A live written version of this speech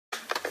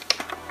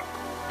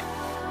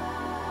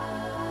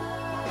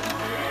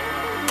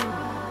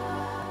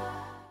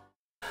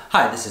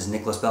Hi, this is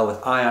Nicholas Bell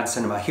with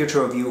IONCINEMA, here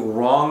to review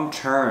Wrong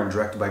Turn,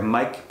 directed by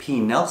Mike P.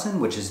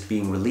 Nelson, which is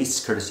being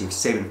released courtesy of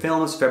Saban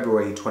Films,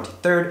 February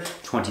 23rd,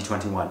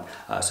 2021.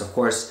 So of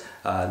course,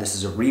 this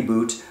is a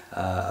reboot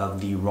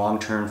of the Wrong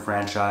Turn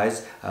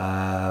franchise,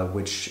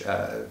 which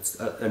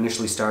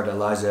initially starred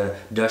Eliza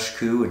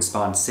Dushku and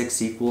spawned 6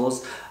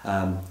 sequels.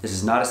 This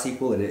is not a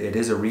sequel, it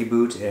is a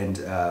reboot, and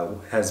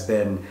has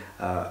been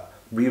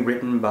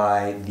rewritten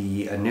by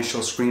the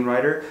initial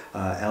screenwriter,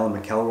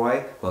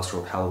 McElroy, who also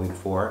wrote Halloween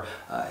 4,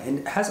 and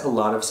it has a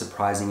lot of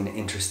surprising and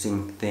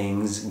interesting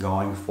things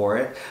going for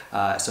it.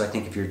 So I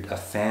think if you're a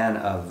fan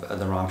of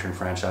the Wrong Turn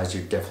franchise,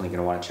 you're definitely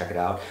going to want to check it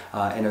out.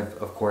 And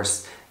of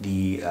course,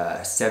 the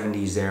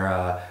 70s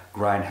era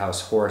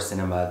grindhouse horror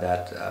cinema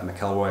that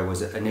McElroy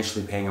was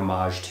initially paying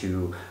homage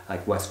to,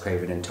 like Wes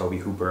Craven and Tobe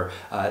Hooper.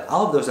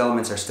 All of those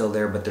elements are still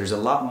there, but there's a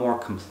lot more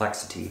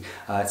complexity.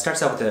 It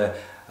starts out with a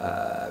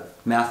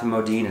Matthew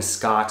Modine as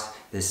Scott,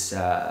 this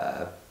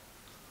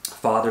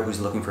father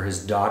who's looking for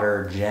his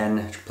daughter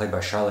Jen, played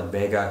by Charlotte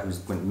Vega,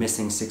 who's went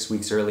missing 6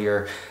 weeks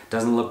earlier.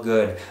 Doesn't look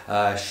good.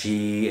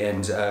 She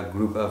and a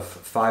group of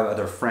 5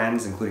 other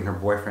friends, including her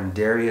boyfriend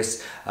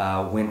Darius,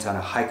 went on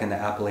a hike on the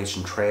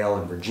Appalachian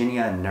Trail in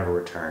Virginia and never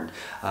returned.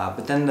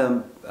 But then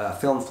the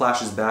film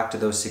flashes back to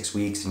those 6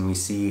 weeks, and we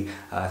see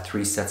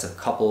 3 sets of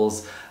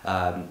couples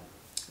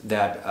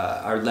that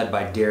are led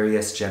by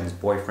Darius, Jen's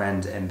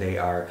boyfriend, and they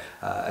are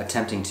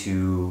attempting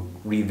to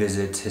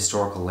revisit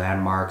historical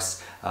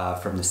landmarks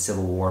from the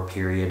Civil War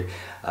period,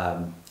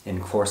 and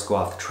of course go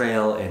off the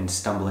trail and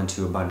stumble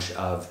into a bunch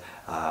of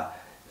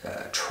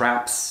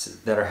traps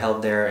that are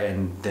held there,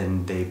 and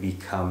then they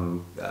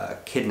become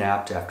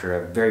kidnapped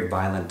after a very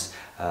violent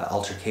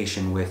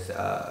altercation with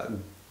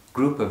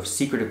group of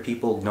secretive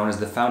people known as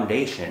the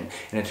Foundation.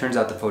 And it turns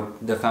out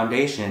the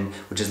Foundation,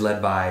 which is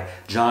led by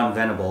John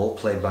Venable,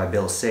 played by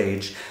Bill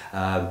Sage,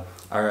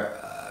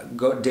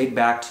 date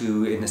back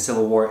to, in the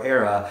Civil War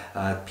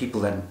era,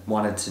 people that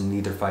wanted to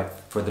neither fight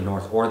for the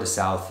North or the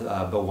South,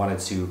 but wanted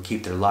to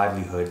keep their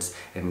livelihoods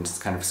and just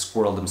kind of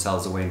squirrel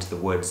themselves away into the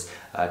woods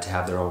to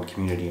have their own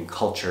community and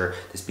culture.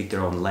 They speak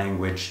their own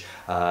language.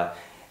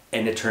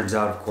 And it turns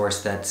out, of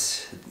course,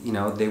 that, you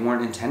know, they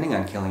weren't intending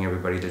on killing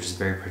everybody. They're just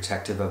very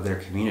protective of their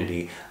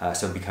community.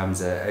 So it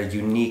becomes a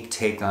unique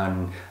take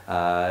on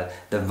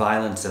the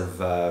violence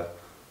of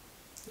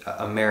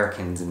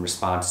Americans in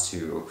response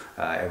to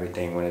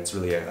everything, when it's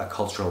really a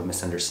cultural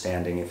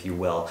misunderstanding, if you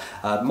will.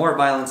 More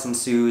violence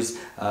ensues.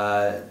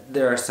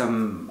 There are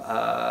some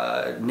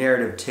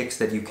narrative tics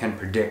that you can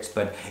predict,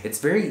 but it's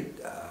very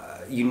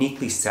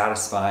uniquely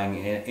satisfying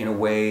in a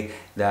way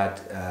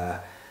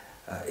that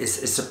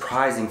is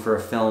surprising for a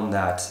film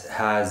that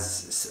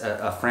has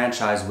a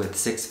franchise with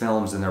 6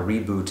 films and a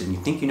reboot, and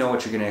you think you know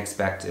what you're going to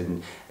expect,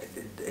 and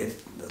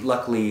it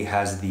luckily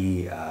has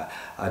the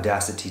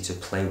audacity to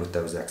play with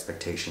those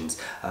expectations.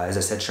 As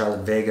I said,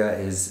 Charlotte Vega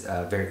is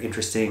very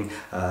interesting.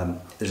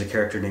 There's a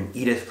character named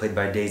Edith, played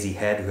by Daisy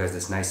Head, who has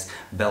this nice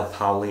Belle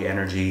Powley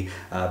energy.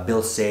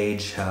 Bill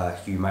Sage,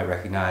 who you might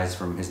recognize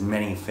from his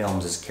many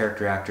films as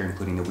character actor,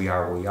 including the We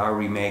Are What We Are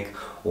remake,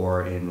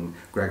 or in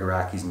Greg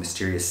Araki's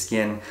Mysterious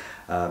Skin.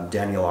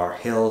 Daniel R.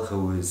 Hill,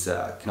 who is,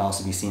 can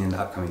also be seen in the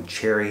upcoming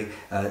Cherry,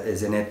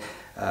 is in it.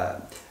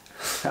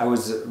 I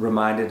was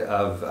reminded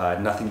of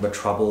Nothing But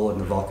Trouble in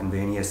the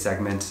Vulcanvania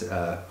segment,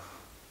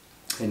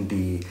 in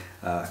the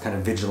kind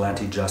of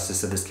vigilante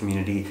justice of this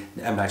community,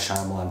 M. Night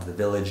Shyamalan, The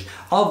Village.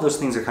 All of those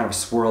things are kind of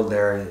swirled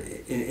there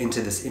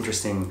into this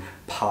interesting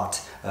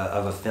pot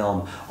of a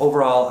film.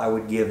 Overall, I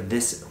would give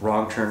this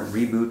Wrong Turn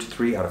reboot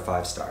 3 out of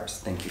 5 stars.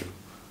 Thank you.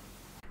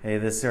 Hey,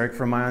 this is Eric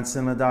from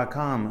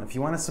IONCINEMA.com. If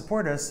you want to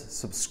support us,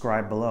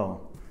 subscribe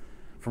below.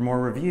 For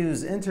more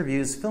reviews,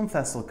 interviews, film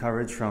festival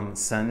coverage from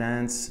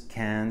Sundance,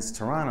 Cannes,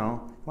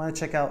 Toronto, you want to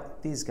check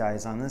out these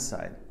guys on this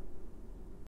side.